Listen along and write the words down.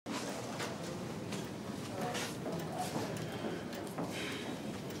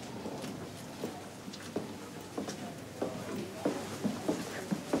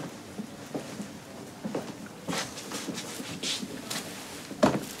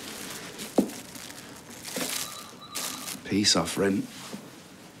peace offering.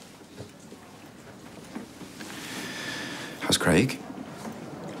 How's Craig?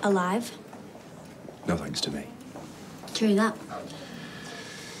 Alive. No thanks to me. True that.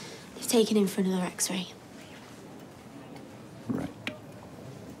 You've taken him for another X-ray. Right.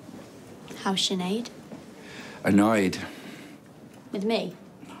 How's Sinead? Annoyed. With me?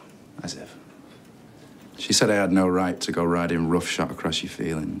 As if. She said I had no right to go riding roughshod across your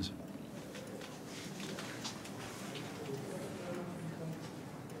feelings.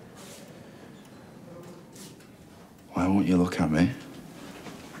 Why won't you look at me?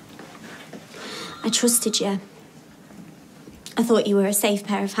 I trusted you. I thought you were a safe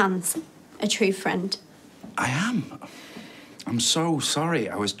pair of hands, a true friend. I am. I'm so sorry.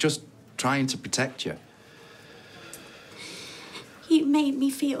 I was just trying to protect you. You made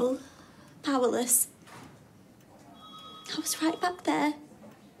me feel powerless. I was right back there,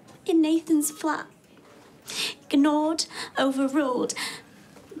 in Nathan's flat. Ignored, overruled,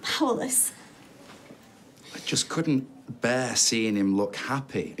 powerless. I just couldn't bear seeing him look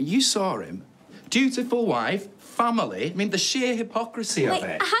happy. You saw him. Dutiful wife, family. I mean, the sheer hypocrisy of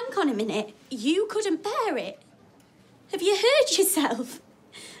it. Hang on a minute. You couldn't bear it. Have you heard yourself?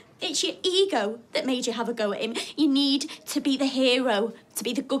 It's your ego that made you have a go at him. You need to be the hero, to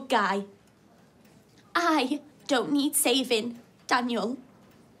be the good guy. I don't need saving, Daniel.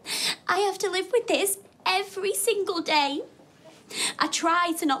 I have to live with this every single day. I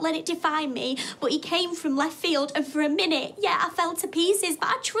tried to not let it define me, but he came from left field, and for a minute, yeah, I fell to pieces, but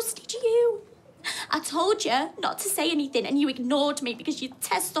I trusted you. I told you not to say anything, and you ignored me because your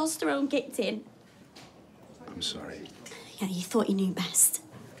testosterone kicked in. I'm sorry. Yeah, you thought you knew best.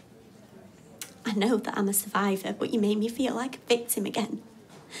 I know that I'm a survivor, but you made me feel like a victim again.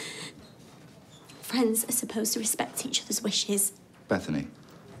 Friends are supposed to respect each other's wishes. Bethany,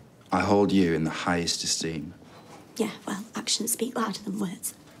 I hold you in the highest esteem. Yeah, well, actions speak louder than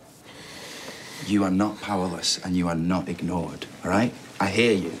words. You are not powerless and you are not ignored, all right? I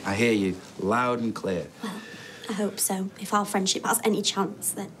hear you, loud and clear. Well, I hope so. If our friendship has any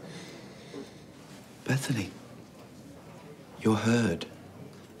chance, then... Bethany, you're heard.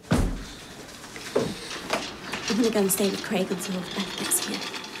 I'm gonna go and stay with Craig until Beth gets here.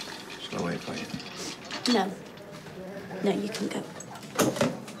 Shall I wait for you? No. No, you can go.